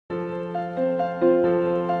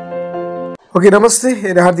Okay नमस्ते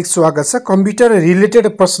हार्दिक स्वागत छ कम्प्युटर रिलेटेड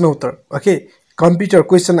प्रश्नोत्तर ओके कम्प्युटर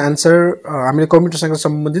क्वेशन आन्सर हामीले कम्प्युटरसँग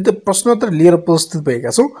सम्बन्धित प्रश्नोत्तर लिएर प्रस्तुत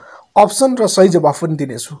भएका छौं अप्सन र सही जवाफ पनि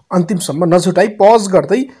दिनेछु अन्तिमसम्म नछुटाई पज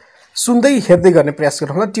गर्दै सुन्दै हेर्दै गर्ने प्रयास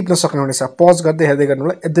गर्नु होला टिप्न सक्नुहुनेछ पज गर्दै हेर्दै गर्नु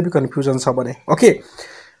होला यद्यपि कन्फ्युजन छ भने okay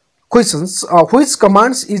questions which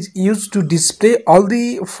commands is used to display all the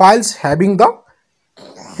files having the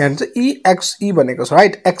and exe भनेको छ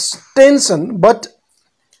right extension but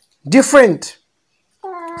different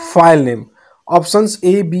file name options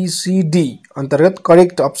A B C D अंतर्गत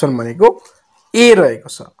correct option भनेको A रहेको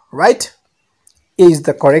छ right A is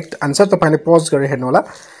the correct answer तपाईले pause गरेर हेर्नु होला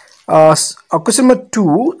question number 2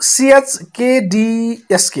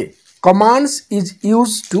 chkdsk commands is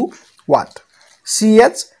used to what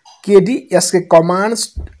chkdsk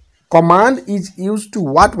command is used to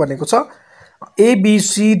what भनेको छ A B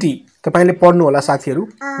C D तपाईले पढ्नु होला साथीहरु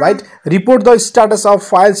right report the status of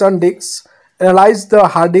files on disk analyse the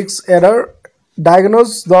hard disk error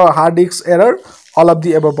diagnose the hard disk error all of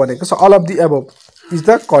the above भनेको छ all of the above is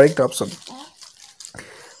the correct option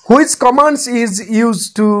which commands is used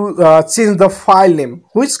to change the file name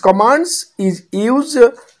which commands is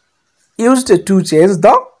used to change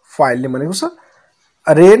the file name भनेको छ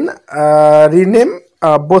rename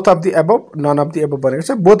both of the above none of the above भनेको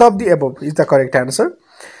छ both of the above is the correct answer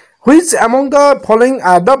Which among the following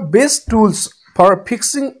are the best tools for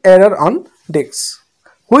fixing error on disks?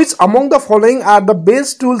 Which among the following are the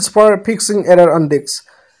best tools for fixing error on disks?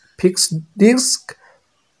 Fix disk,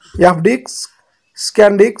 F disk,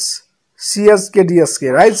 scan disk,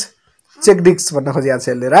 CSKDSK, right? Check disk भन्नु खोजेको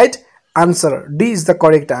छ यसले right? Answer D is the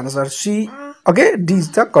correct answer. C okay D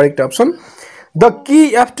is the correct option. The key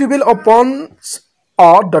F12 opens a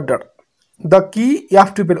dot. The key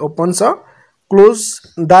F12 opens a close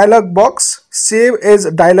dialog box, save as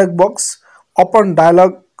dialog box, open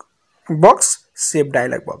dialog box, save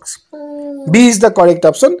dialog box. B is the correct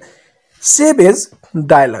option. Save as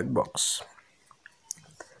dialog box.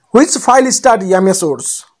 Which file start MS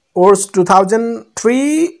ORS? ORS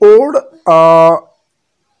 2003 ORD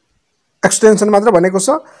extension मात्र भनेको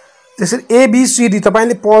छ त्यसैले A B C D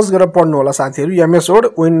तपाईले pause गरेर पढ्नु होला साथीहरु MS ORD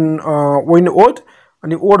win ORD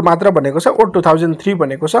अनि ORD मात्र भनेको छ ORD 2003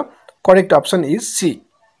 भनेको छ correct option is C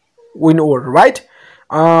win ORD right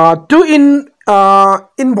to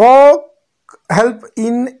invoke help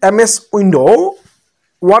in MS window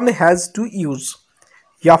one has to use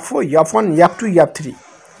F4 F1 F2 F3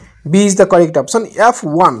 B is the correct option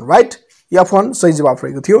F1 right F1 सही जवाफ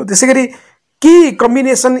रहेको थियो त्यसैगरी key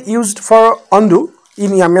combination used for undo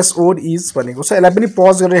in MS ORD is भनेको छ यसलाई पनि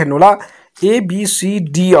pause गरेर हेर्नु होला A B C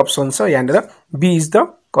D option छ यहाँनेर B is the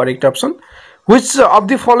correct option Which of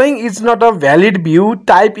the following is not a valid view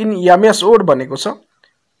type in MS ORD भनेको छ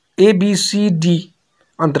A B C D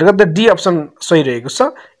अन्तर्गत D option सही रहेको छ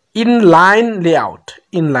inline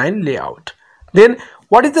layout then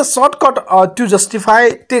what is the shortcut to justify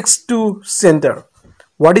text to center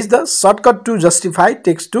what is the shortcut to justify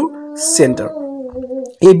text to center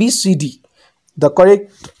A B C D the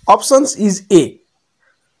correct options is A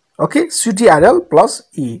okay CTRL plus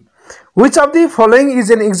E Which of the following is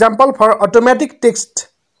an example for automatic text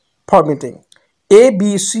formatting? A,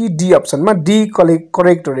 B, C, D option ma D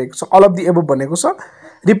correct रहेको छ all of the above भनेको छ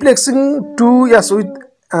replacing two yes with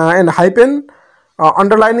and hyphen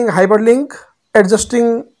underlining hyperlink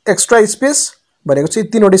adjusting extra space भनेको चाहिँ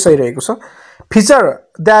तीनवटै सही रहेको छ feature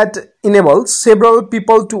that enables several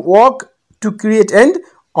people to work to create and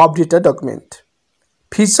update a document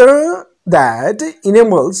feature that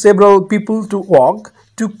enables several people to work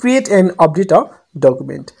to create and update a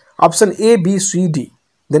document option A B C D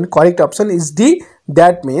then correct option is D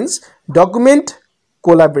that means document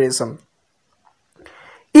collaboration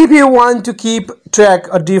if you want to keep track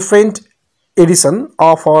a different edition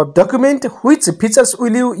of a document which features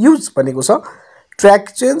will you use भनेको छ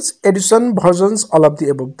track change edition versions all of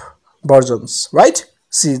the above versions right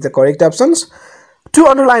C is the correct options to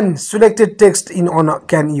underline selected text in on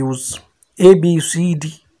can use A B C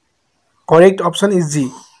D correct option is G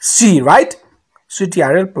C right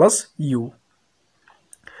CTRL plus U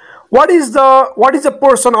what is the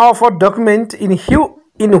portion of a document in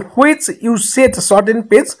which you set certain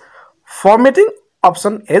page formatting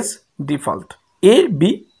option as default A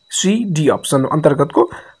B C D option अन्तर्गतको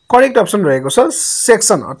correct option रहेको छ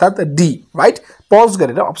section अर्थात D right pause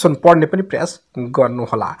गरेर option पढ्ने पनि प्रयास गर्नु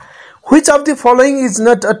होला which of the following is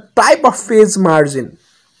not a type of page margin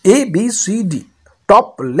A B C D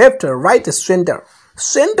top left right center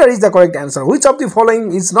is the correct answer which of the following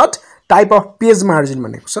is not type of page margin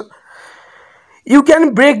भनेको छ you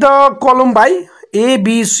can break the column by A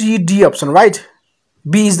B C D option right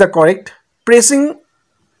B is the correct pressing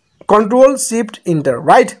Control Shift Enter,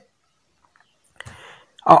 right?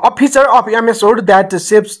 A feature of MS Word that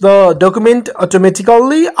saves the document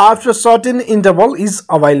automatically after a certain interval is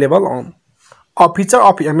available on. A feature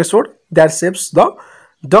of MS Word that saves the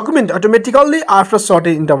document automatically after a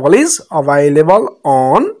certain interval is available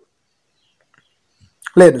on.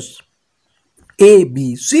 Let's A,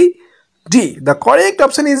 B, C, D. The correct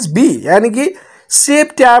option is B. यानी कि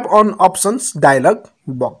Save tab on options dialog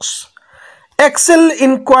box. Excel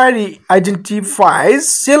inquiry identifies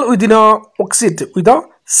cell within a worksheet with a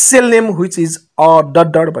cell name which is a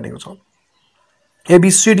dot भनेको छ. A, B,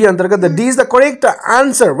 C, D अन्तर्गत the D is the correct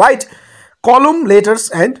answer, right? Column, letters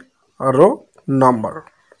and row number.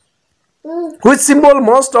 Which symbol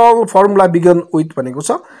most all formula begin with भनेको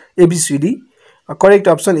छ. A, B, C, D. Correct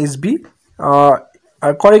option is B.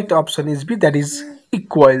 Correct option is B, that is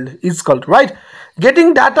equal, right?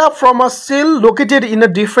 Getting data from a cell located in a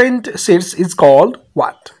different sheets is called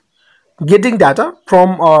what? Getting data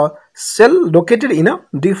from a cell located in a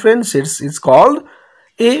different sheets is called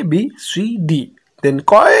A, B, C, D. Then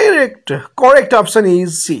correct option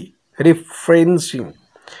is C, referencing.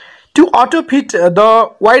 To auto fit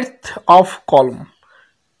the width of column.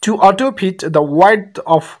 To auto fit the width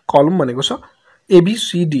of column भनेको छ A, B,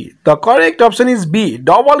 C, D. The correct option is B.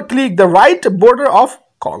 Double click the right border of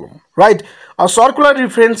column. Right. A circular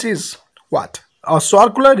reference is what? A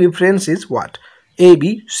circular reference is what? A,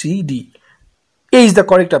 B, C, D. A is the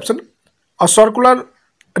correct option. A circular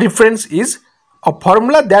reference is a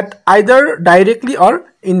formula that either directly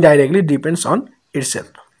or indirectly depends on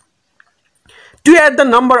itself. To add the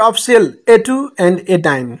number of cell A2 and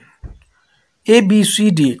A9. A, B,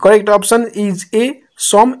 C, D. Correct option is A,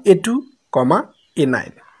 sum A2,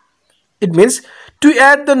 A9. It means to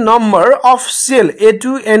add the number of cell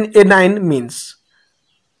A2 and A9 means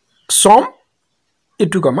sum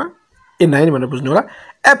A2, A9 भनेर बुझ्नु होला.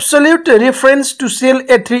 Absolute reference to cell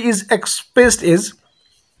A3 is expressed as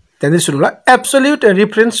absolute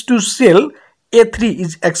reference to cell A3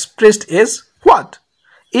 is expressed as what?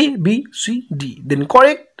 A, B, C, D. Then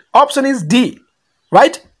correct option is D,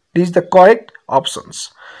 right? These are the correct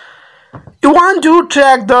options. You want to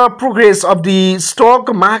track the progress of the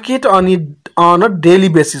stock market on a daily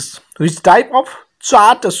basis. Which type of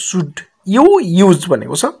chart should you use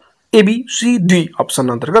भनेको छ A, B, C, D option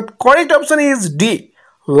अन्तर्गत. Correct option is D,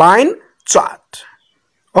 line chart.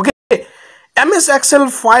 Okay. MS Excel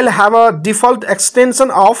file have a default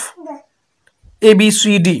extension of A, B,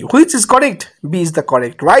 C, D. Which is correct? B is the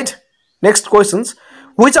correct, right? Next questions.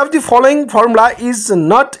 Which of the following formula is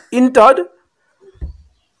not entered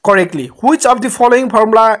correctly? Which of the following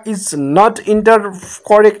formula is not entered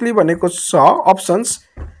correctly भनेको छ options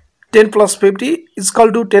 10 plus 50 is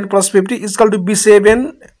equal to 10 plus 50 is equal to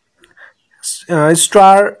B7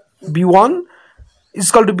 star B1 is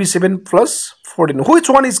equal to B7 plus 14. Which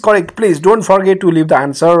one is correct? Please don't forget to leave the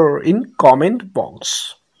answer in comment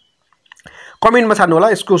box. Comment मा छाड्नु होला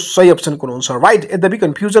यसको सही option कुन हुन्छ, right? यद्यपि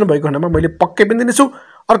confusion भएको खण्डमा मैले पक्कै पनि दिनेछु.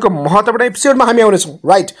 अर्को महत्त्वपूर्ण एपिसोडमा हामी आउने छौं,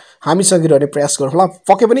 राइट? हामीसँग रहने प्रयास गरौँ होला.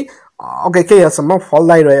 पक्कै पनि ओके केही हदसम्म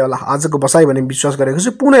फलदायी रह्यो होला आजको बसाइ भन्ने विश्वास गरेको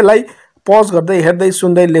छु. पुनः यसलाई पज गर्दै हेर्दै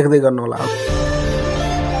सुन्दै लेख्दै गर्नु होला.